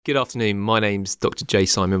Good afternoon. My name's Dr. J.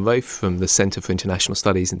 Simon Rofe from the Centre for International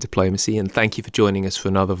Studies and Diplomacy, and thank you for joining us for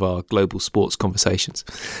another of our global sports conversations.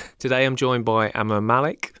 Today I'm joined by Amran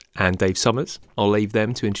Malik and Dave Summers. I'll leave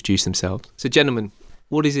them to introduce themselves. So, gentlemen,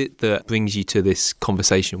 what is it that brings you to this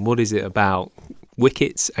conversation? What is it about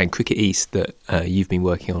Wickets and Cricket East that you've been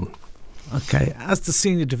working on? Okay, as the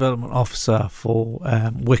Senior Development Officer for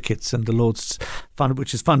Wickets and the Lord's Fund,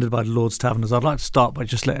 which is funded by the Lord's Taverners, I'd like to start by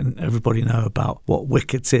just letting everybody know about what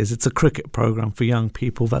Wickets is. It's a cricket programme for young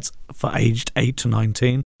people that's for aged 8 to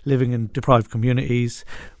 19, living in deprived communities.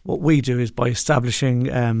 What we do is by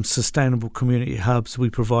establishing sustainable community hubs, we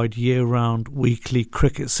provide year-round weekly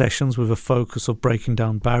cricket sessions with a focus of breaking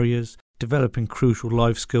down barriers, developing crucial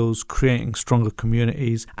life skills, creating stronger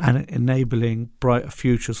communities, and enabling brighter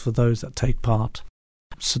futures for those that take part.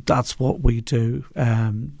 So that's what we do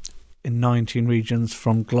in 19 regions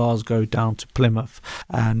from Glasgow down to Plymouth.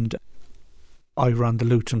 And I run the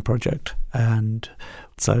Luton project. And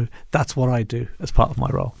so that's what I do as part of my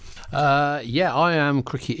role. I am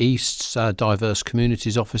Cricket East's Diverse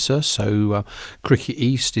Communities Officer. So Cricket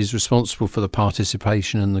East is responsible for the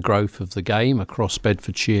participation and the growth of the game across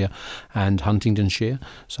Bedfordshire and Huntingdonshire.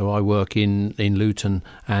 So I work in Luton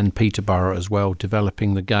and Peterborough as well,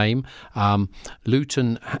 developing the game.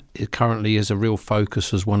 Luton currently is a real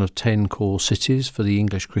focus as one of 10 core cities for the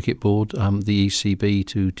English Cricket Board, the ECB,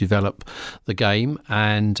 to develop the game,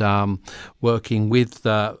 and working with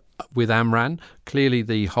Amran. Clearly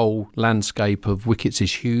the whole landscape of wickets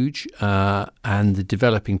is huge, and the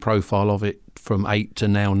developing profile of it from 8 to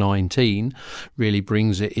now 19 really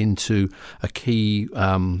brings it into a key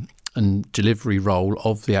and delivery role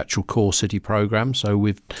of the actual core city programme. So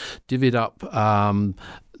we've divvied up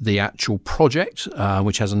the actual project,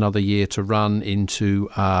 which has another year to run, into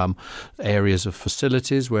areas of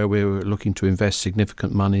facilities where we're looking to invest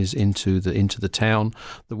significant monies into the town.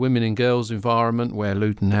 The women and girls environment, where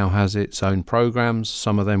Luton now has its own programs,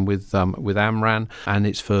 some of them with Amran and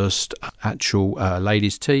its first actual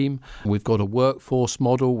ladies team. We've got a workforce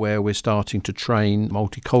model where we're starting to train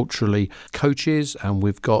multiculturally coaches, and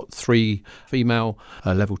we've got 3 female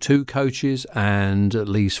level 2 coaches and at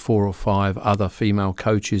least 4 or 5 other female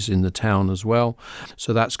coaches in the town as well.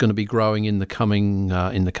 So that's going to be growing in the coming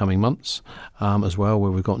months as well,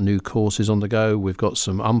 where we've got new courses on the go. We've got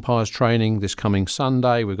some umpires training this coming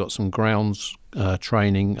Sunday. We've got some grounds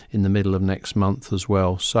training in the middle of next month as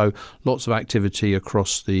well. So lots of activity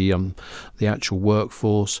across the actual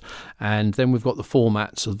workforce. And then we've got the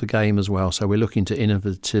formats of the game as well. So we're looking to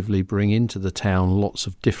innovatively bring into the town lots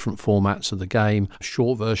of different formats of the game,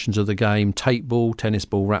 short versions of the game, tape ball, tennis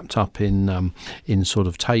ball wrapped up in sort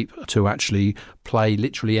of tape to actually play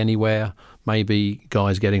literally anywhere. Maybe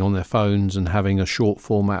guys getting on their phones and having a short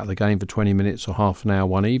format of the game for 20 minutes or half an hour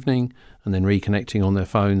one evening, and then reconnecting on their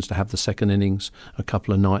phones to have the second innings a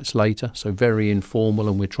couple of nights later. So very informal,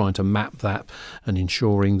 and we're trying to map that and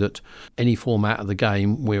ensuring that any format of the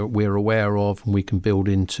game we're aware of and we can build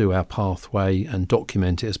into our pathway and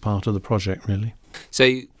document it as part of the project, really.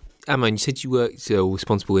 So, Amran, you said you worked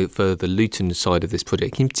responsible for the Luton side of this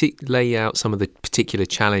project. Can you lay out some of the particular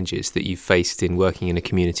challenges that you've faced in working in a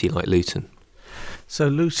community like Luton? So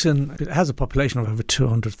Luton, it has a population of over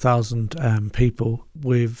 200,000 people,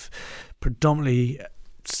 with predominantly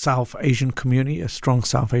South Asian community, a strong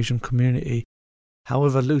South Asian community.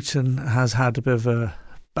 However, Luton has had a bit of a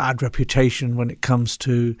bad reputation when it comes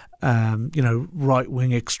to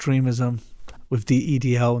right-wing extremism, with the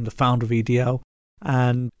EDL and the founder of EDL,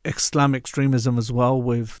 and Islamic extremism as well,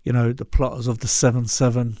 with the plotters of the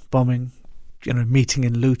 7/7 bombing meeting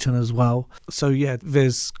in Luton as well. So yeah,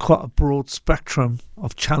 there's quite a broad spectrum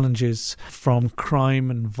of challenges, from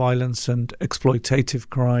crime and violence and exploitative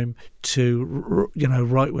crime to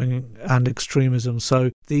right-wing and extremism.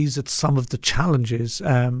 So these are some of the challenges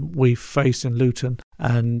we face in Luton,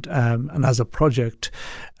 and as a project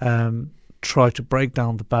try to break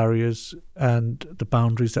down the barriers and the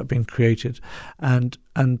boundaries that have been created, and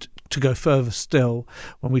to go further still,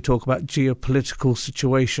 when we talk about geopolitical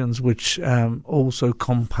situations which also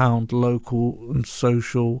compound local and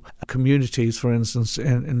social communities. For instance,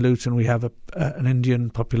 in Luton we have an Indian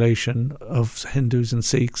population of Hindus and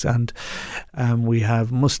Sikhs, and we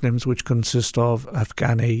have Muslims, which consist of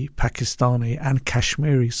Afghani, Pakistani and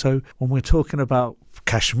Kashmiri. So when we're talking about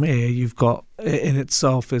Kashmir, you've got in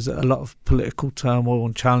itself is a lot of political turmoil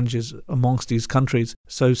and challenges amongst these countries.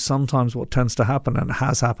 So sometimes what tends to happen, and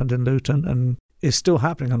has happened in Luton and is still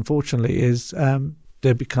happening unfortunately, is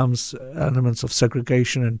there becomes elements of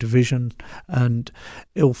segregation and division and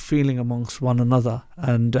ill feeling amongst one another.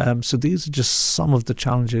 And so these are just some of the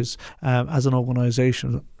challenges as an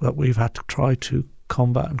organisation that we've had to try to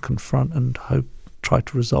combat and confront and try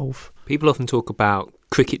to resolve. People often talk about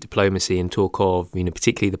cricket diplomacy and talk of,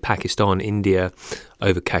 particularly the Pakistan-India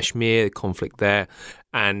over Kashmir, the conflict there,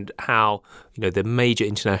 and how, the major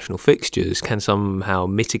international fixtures can somehow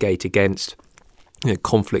mitigate against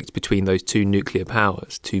conflict between those two nuclear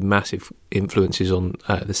powers, two massive influences on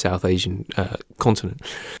the South Asian continent.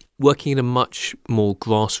 Working at a much more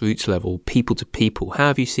grassroots level, people to people, how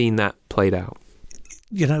have you seen that played out?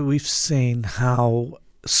 We've seen how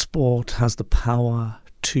sport has the power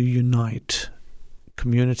to unite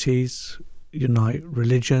communities, unite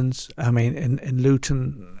religions. I mean, in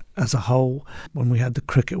Luton as a whole, when we had the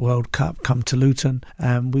Cricket World Cup come to Luton,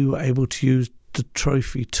 we were able to use the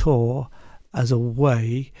trophy tour as a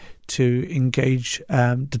way to engage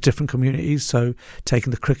the different communities. So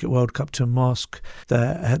taking the Cricket World Cup to a mosque,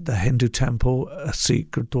 the Hindu temple, a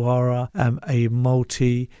Sikh Gurdwara, a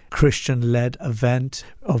multi-Christian-led event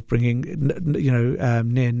of bringing,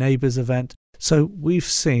 near neighbours event. So we've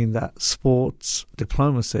seen that sports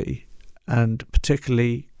diplomacy, and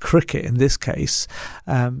particularly cricket in this case,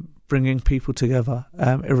 bringing people together,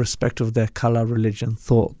 irrespective of their colour, religion,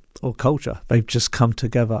 thought or culture. They've just come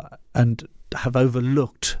together and have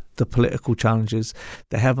overlooked the political challenges.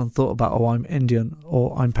 They haven't thought about, I'm Indian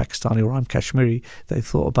or I'm Pakistani or I'm Kashmiri. They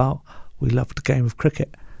thought about, we love the game of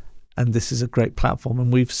cricket. And this is a great platform,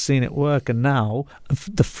 and we've seen it work. And now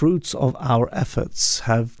the fruits of our efforts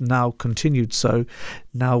have now continued. So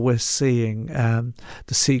now we're seeing the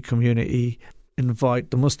Sikh community invite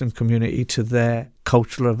the Muslim community to their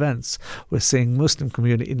cultural events. We're seeing Muslim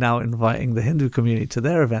community now inviting the Hindu community to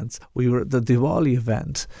their events. We were at the Diwali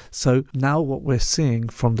event. So now what we're seeing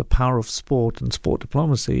from the power of sport and sport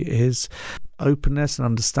diplomacy is openness and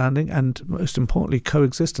understanding, and most importantly,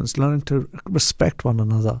 coexistence, learning to respect one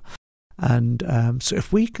another. And so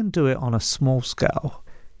if we can do it on a small scale,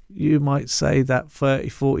 you might say that 30,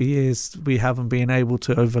 40 years we haven't been able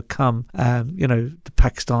to overcome, the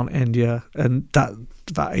Pakistan, India, and that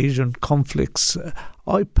Asian conflicts.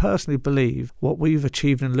 I personally believe what we've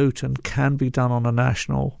achieved in Luton can be done on a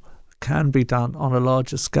national, can be done on a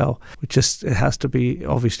larger scale. It has to be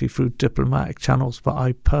obviously through diplomatic channels, but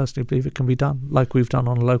I personally believe it can be done like we've done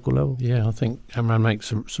on a local level. Yeah, I think Amran makes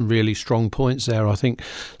some really strong points there. I think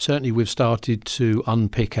certainly we've started to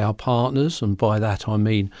unpick our partners, and by that I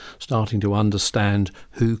mean starting to understand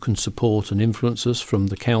who can support and influence us, from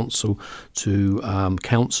the council to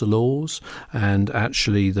councillors, and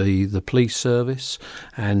actually the police service,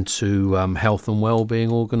 and to health and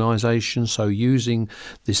wellbeing organisations. So using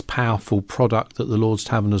this powerful product that the Lord's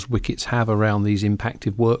Taverners Wickets have around these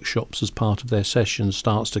impacted workshops as part of their sessions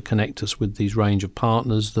starts to connect us with these range of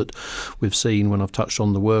partners that we've seen when I've touched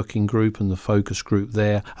on the working group and the focus group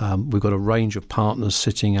there. We've got a range of partners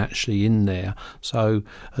sitting actually in there. So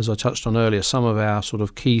as I touched on earlier, some of our sort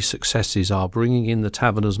of key successes are bringing in the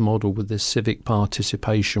Taverners model with this civic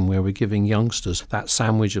participation, where we're giving youngsters that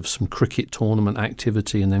sandwich of some cricket tournament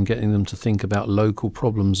activity and then getting them to think about local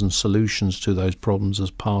problems and solutions to those problems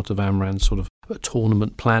as part of Amran's sort of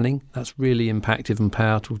tournament planning. That's really impactful and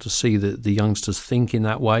powerful to see the youngsters think in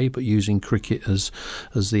that way, but using cricket as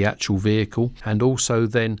the actual vehicle. And also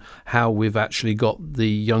then how we've actually got the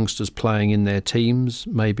youngsters playing in their teams,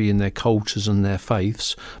 maybe in their cultures and their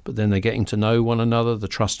faiths, but then they're getting to know one another, the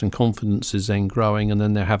trust and confidence is then growing, and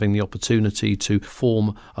then they're having the opportunity to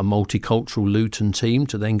form a multicultural Luton team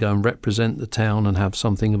to then go and represent the town and have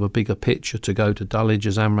something of a bigger picture, to go to Dulwich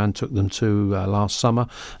as Amran took them to last summer,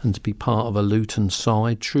 and to be part of a Luton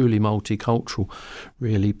side, truly multicultural,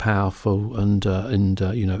 really powerful and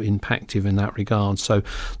impactful in that regard. So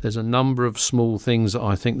there's a number of small things that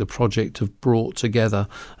I think the project have brought together,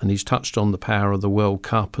 and he's touched on the power of the World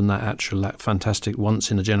Cup and that fantastic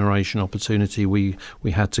once in a generation opportunity we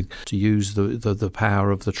had to use the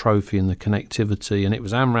power of the trophy and the connectivity. And it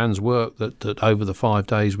was Amran's work that over the 5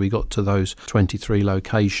 days we got to those 23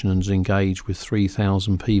 locations, engaged with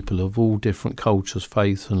 3,000 people of all different cultures,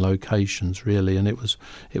 faiths and locations, really. And it was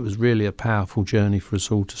really a powerful journey for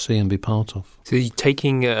us all to see and be part of. So you're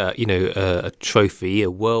taking a trophy,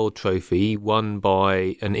 a world trophy, won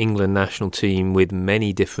by an England national team with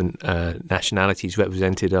many different nationalities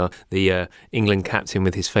represented. The England captain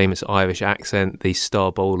with his famous Irish accent, the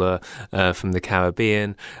star bowler from the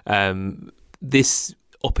Caribbean. This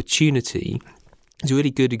opportunity is a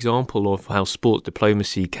really good example of how sport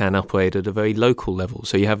diplomacy can operate at a very local level.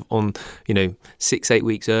 So you have 6-8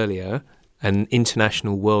 weeks earlier an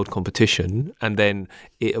international world competition, and then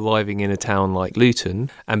it arriving in a town like Luton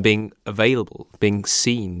and being available, being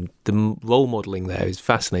seen. The role modelling there is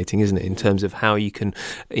fascinating, isn't it, in terms of how you can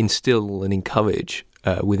instill and encourage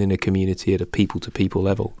within a community at a people-to-people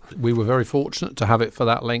level. We were very fortunate to have it for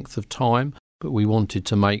that length of time, but we wanted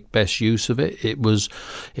to make best use of it. It was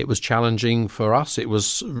challenging for us. It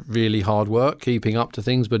was really hard work keeping up to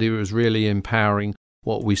things, but it was really empowering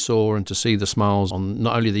what we saw, and to see the smiles on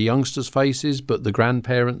not only the youngsters' faces but the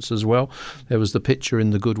grandparents as well. There was the picture in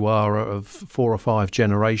the Gurdwara of 4 or 5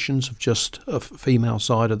 generations of just a female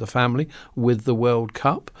side of the family with the World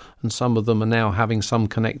Cup, and some of them are now having some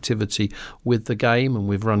connectivity with the game, and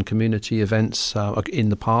we've run community events in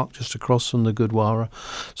the park just across from the Gurdwara.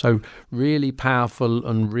 So really powerful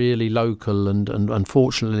and really local, and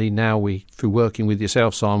unfortunately now through working with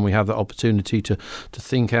yourself, Simon, we have the opportunity to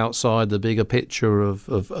think outside the bigger picture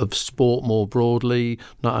of sport more broadly,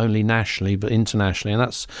 not only nationally but internationally, and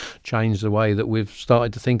that's changed the way that we've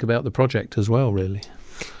started to think about the project as well, really.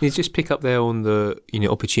 You just pick up there on the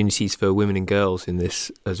opportunities for women and girls in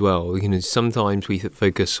this as well. Sometimes we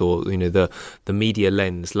focus, or the media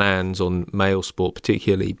lens lands on male sport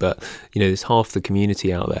particularly, but there's half the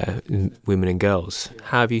community out there, women and girls.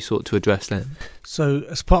 How have you sought to address that? So,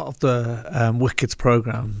 as part of the Wickets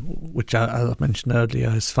programme, which, as I mentioned earlier,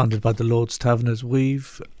 is funded by the Lord's Taverners,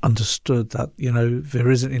 we've understood that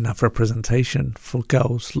there isn't enough representation for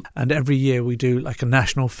girls, and every year we do like a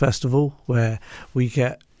national festival where we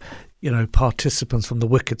get participants from the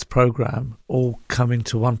Wickets programme all come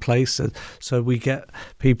into one place. So we get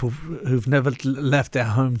people who've never left their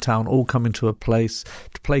hometown all come into a place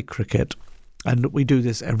to play cricket. And we do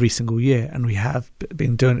this every single year, and we have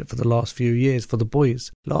been doing it for the last few years for the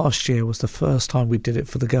boys. Last year was the first time we did it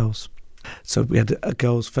for the girls. So we had a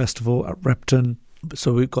girls' festival at Repton.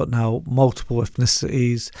 So we've got now multiple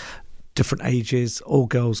ethnicities, different ages, all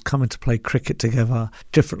girls coming to play cricket together,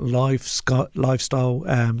 different lifestyle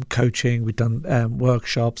coaching. We've done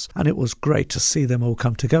workshops, and it was great to see them all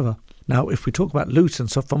come together. Now, if we talk about Luton,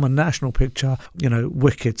 so from a national picture,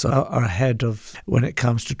 Wickets are ahead of when it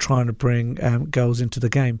comes to trying to bring girls into the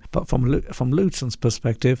game. But from Luton's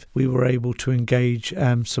perspective, we were able to engage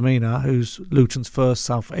Samina, who's Luton's first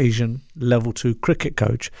South Asian level 2 cricket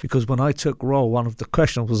coach, because when I took role, one of the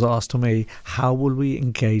questions was asked to me, how will we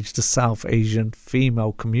engage the South Asian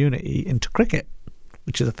female community into cricket?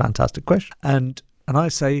 Which is a fantastic question. And I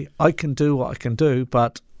say, I can do what I can do,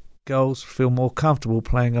 but girls feel more comfortable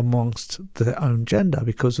playing amongst their own gender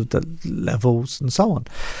because of the levels and so on.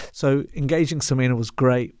 So engaging Samina was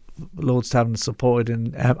great. Lord's Tavern supported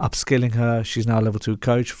in upskilling her. She's now a level 2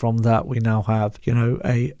 coach. From that, we now have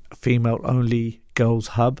a female-only girls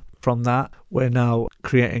hub. From that, we're now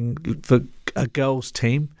creating a girls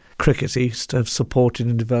team. Cricket East have supported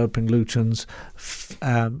in developing Luton's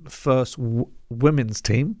first women's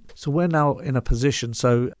team. So we're now in a position,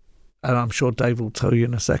 and I'm sure Dave will tell you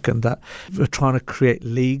in a second, that we're trying to create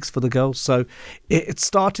leagues for the girls. So it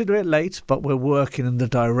started a bit late, but we're working in the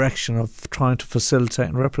direction of trying to facilitate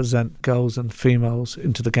and represent girls and females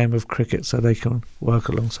into the game of cricket so they can work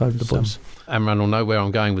alongside the boys. Amran will know where I'm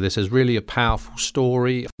going with this. There's really a powerful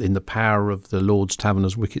story in the power of the Lord's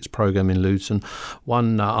Taverners Wickets programme in Luton.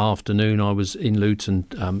 One afternoon I was in Luton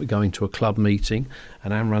going to a club meeting,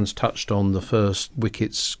 and Amran's touched on the first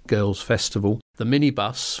Wickets Girls Festival. The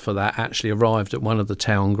minibus for that actually arrived at one of the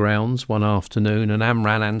town grounds one afternoon, and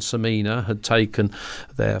Amran and Samina had taken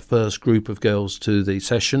their first group of girls to the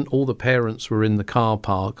session. All the parents were in the car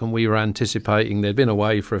park, and we were anticipating they'd been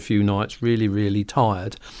away for a few nights, really, really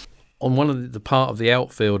tired. On one of the part of the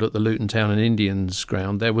outfield at the Luton Town and Indians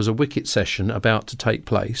ground, there was a wicket session about to take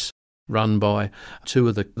place, run by 2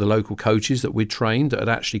 of the local coaches that we'd trained that had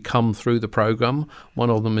actually come through the programme. One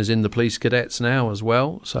of them is in the police cadets now as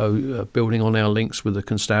well, so building on our links with the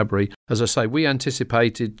constabulary. As I say, we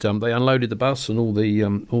anticipated, they unloaded the bus and all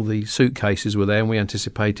the suitcases were there, and we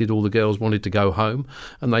anticipated all the girls wanted to go home,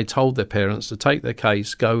 and they told their parents to take their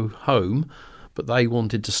case, go home, but they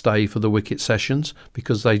wanted to stay for the wicket sessions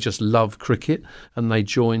because they just love cricket, and they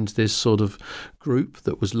joined this sort of group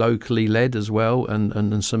that was locally led as well, and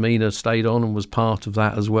Samina stayed on and was part of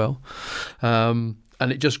that as well. And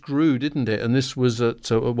it just grew, didn't it? And this was at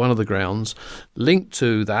one of the grounds. Linked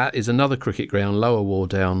to that is another cricket ground, Lower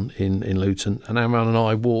Wardown in Luton, and Amran and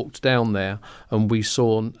I walked down there, and we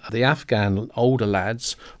saw the Afghan older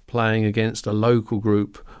lads playing against a local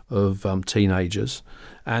group of teenagers.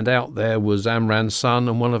 And out there was Amran's son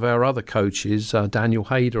and one of our other coaches, Daniel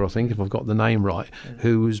Hayder, I think, if I've got the name right,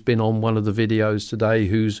 who's been on one of the videos today,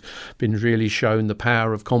 who's been really shown the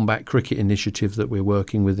power of Combat Cricket Initiative that we're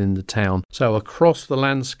working with in the town. So across the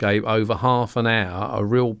landscape, over half an hour, a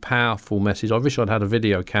real powerful message. I wish I'd had a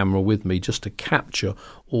video camera with me just to capture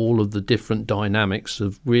all of the different dynamics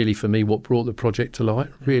of really, for me, what brought the project to light.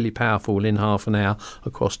 Really powerful in half an hour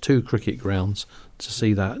across 2 cricket grounds to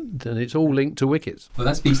see that. And it's all linked to wickets. Well,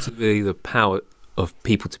 that speaks to the power of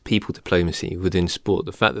people-to-people diplomacy within sport.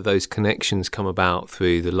 The fact that those connections come about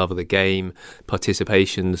through the love of the game,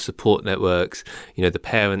 participation, the support networks, the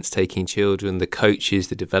parents taking children, the coaches,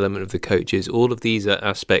 the development of the coaches, all of these are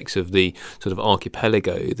aspects of the sort of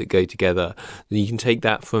archipelago that go together. You can take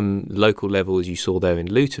that from local level, as you saw there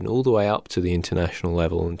in Luton, all the way up to the international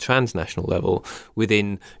level and transnational level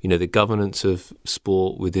within, the governance of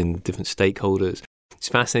sport, within different stakeholders. It's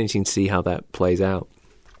fascinating to see how that plays out.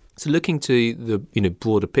 So looking to the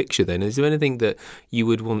broader picture then, is there anything that you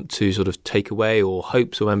would want to sort of take away, or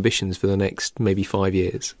hopes or ambitions for the next maybe 5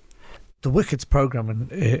 years? The Wickets programme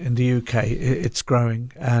in the UK, it's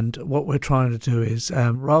growing, and what we're trying to do is,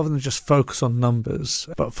 rather than just focus on numbers,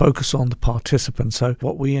 but focus on the participants. So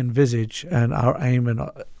what we envisage and our aim and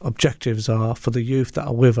objectives are for the youth that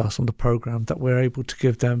are with us on the programme, that we're able to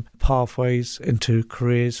give them pathways into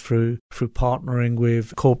careers through partnering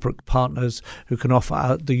with corporate partners who can offer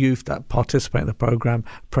out the youth that participate in the programme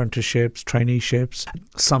apprenticeships, traineeships,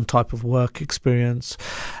 some type of work experience,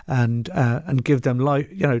 and give them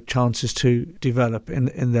chances to develop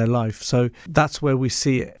in their life. So that's where we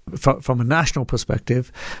see it from a national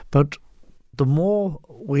perspective. But the more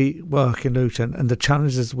we work in Luton and the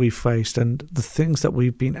challenges we faced and the things that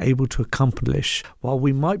we've been able to accomplish, while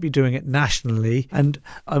we might be doing it nationally, and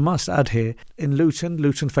I must add here, in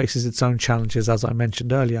Luton faces its own challenges, as I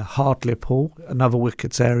mentioned earlier. Hartlepool, another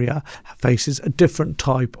Wickets area, faces a different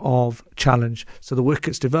type of challenge. So the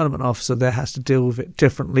Wickets Development Officer there has to deal with it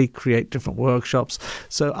differently, create different workshops.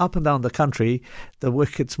 So up and down the country, the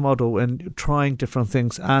Wickets model and trying different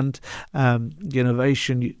things and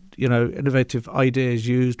innovative ideas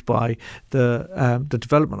used by the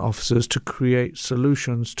development officers to create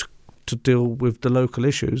solutions to deal with the local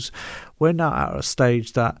issues. We're now at a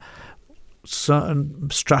stage that certain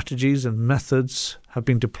strategies and methods have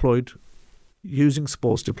been deployed using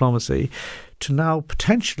sports diplomacy to now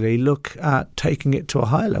potentially look at taking it to a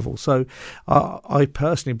higher level. So I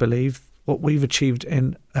personally believe what we've achieved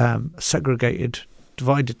in segregated,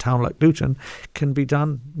 divided town like Luton can be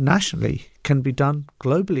done nationally, can be done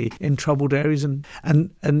globally in troubled areas.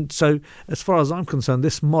 And so as far as I'm concerned,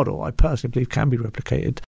 this model I personally believe can be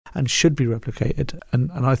replicated and should be replicated.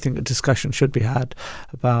 And I think a discussion should be had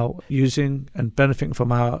about using and benefiting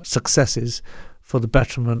from our successes for the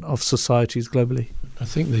betterment of societies globally. I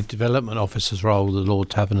think the development officer's role, the Lord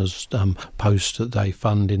Taverner's post that they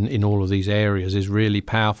fund in all of these areas is really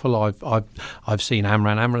powerful. I've seen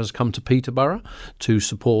Amran. Amran has come to Peterborough to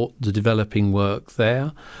support the developing work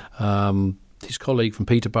there. His colleague from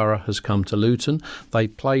Peterborough has come to Luton. They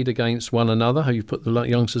played against one another. You put the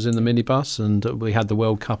youngsters in the minibus, and we had the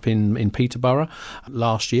World Cup in Peterborough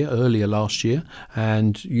earlier last year,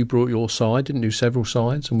 and you brought your side, didn't you? Several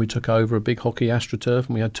sides, and we took over a big hockey AstroTurf,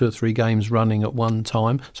 and we had 2 or 3 games running at one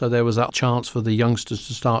time. So there was that chance for the youngsters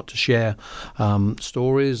to start to share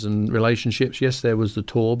stories and relationships. Yes, there was the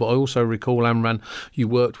tour, but I also recall, Amran, you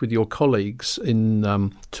worked with your colleagues in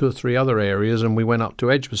 2 or 3 other areas, and we went up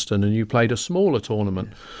to Edgbaston, and you played a smaller tournament,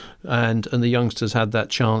 and the youngsters had that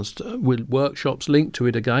chance with workshops linked to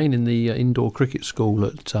it again in the indoor cricket school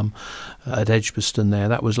at Edgbaston there.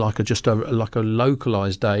 That was like a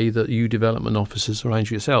localised day that you development officers arrange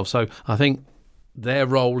for yourself. So I think their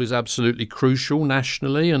role is absolutely crucial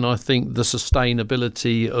nationally, and I think the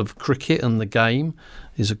sustainability of cricket and the game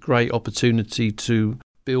is a great opportunity to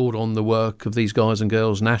build on the work of these guys and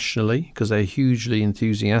girls nationally, because they're hugely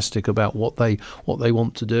enthusiastic about what they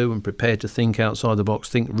want to do and prepared to think outside the box,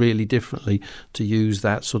 think really differently, to use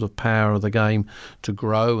that sort of power of the game to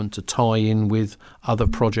grow and to tie in with other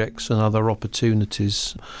projects and other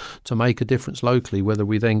opportunities to make a difference locally, whether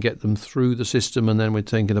we then get them through the system and then we're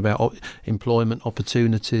thinking about employment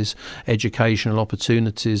opportunities, educational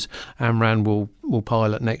opportunities. Amran will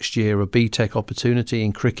pilot next year a BTEC opportunity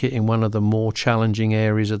in cricket in one of the more challenging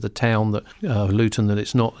areas of the town, that Luton, that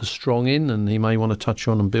it's not as strong in, and he may want to touch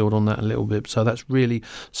on and build on that a little bit. So that's really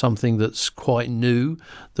something that's quite new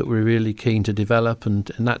that we're really keen to develop, and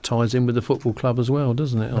that ties in with the football club as well,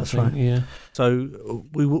 doesn't it? That's right. Yeah. So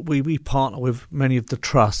we partner with many of the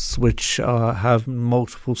trusts which have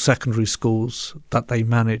multiple secondary schools that they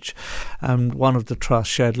manage, and one of the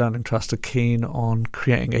trusts, Shared Learning Trust, are keen on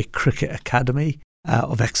creating a cricket academy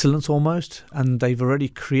of excellence almost, and they've already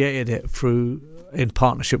created it in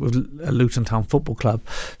partnership with Luton Town Football Club.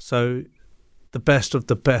 So the best of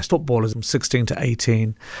the best footballers from 16 to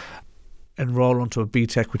 18 enrol onto a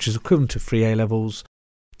BTEC, which is equivalent to 3 A-levels.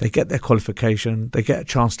 They get their qualification, they get a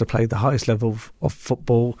chance to play the highest level of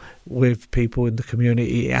football with people in the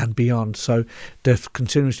community and beyond. So they're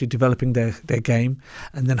continuously developing their game,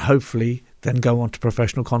 and then hopefully then go on to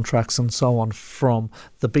professional contracts and so on from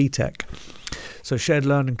the BTEC. So Shared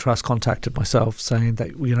Learning Trust contacted myself saying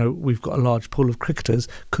that, we've got a large pool of cricketers.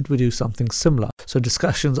 Could we do something similar? So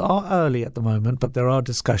discussions are early at the moment, but there are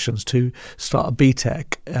discussions to start a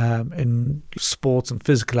BTEC in sports and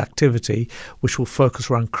physical activity, which will focus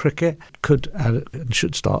around cricket. Could and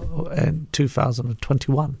should start in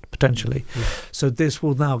 2021, potentially. Yeah. So this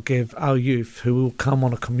will now give our youth, who will come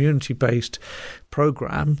on a community-based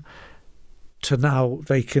program, to now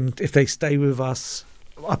they can, if they stay with us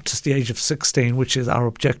up to the age of 16, which is our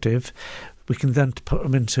objective, we can then put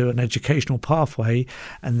them into an educational pathway.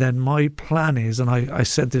 And then my plan is, and I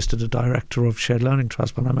said this to the director of Shared Learning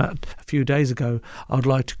Trust when I met a few days ago, I'd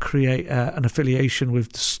like to create an affiliation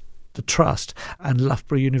with the trust and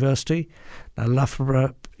Loughborough University. Now,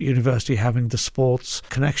 Loughborough University having the sports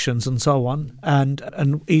connections and so on, and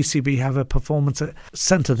ECB have a performance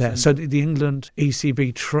centre there. So the England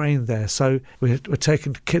ECB train there. So we're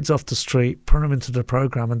taking kids off the street, putting them into the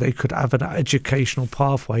programme, and they could have an educational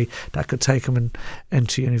pathway that could take them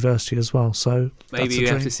into university as well. So maybe you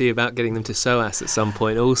have to see about getting them to SOAS at some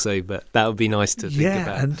point also, but that would be nice to think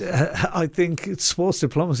about. Yeah, and I think it's sports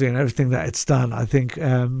diplomacy and everything that it's done. I think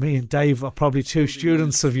me and Dave are probably two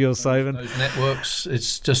students of yours, Simon. Those networks,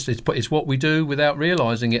 it's what we do without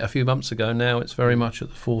realising it a few months ago. Now it's very much at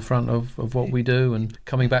the forefront of what we do. And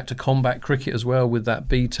coming back to combat cricket as well with that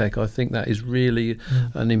BTEC, I think that is really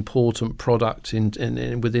an important product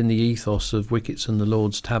within the ethos of Wickets and the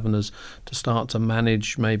Lord's Taverners, to start to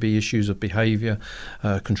manage maybe issues of behaviour,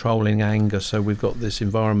 controlling anger. So we've got this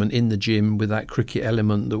environment in the gym with that cricket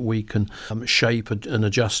element that we can shape and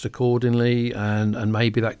adjust accordingly, and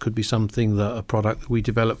maybe that could be something, that a product that we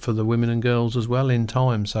develop for the women and girls as well in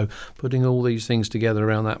time. So putting all these things together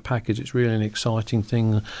around that package, it's really an exciting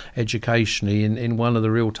thing educationally in one of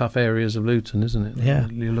the real tough areas of Luton, isn't it? Yeah.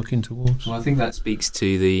 You're looking towards. Well, I think that speaks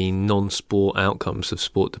to the non-sport outcomes of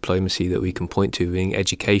sport diplomacy that we can point to, being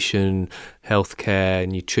education, healthcare,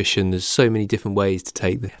 nutrition. There's so many different ways to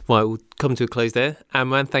take this. Right, we'll come to a close there.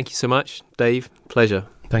 Amran, thank you so much. Dave, pleasure.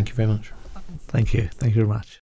 Thank you very much. Thank you. Thank you very much.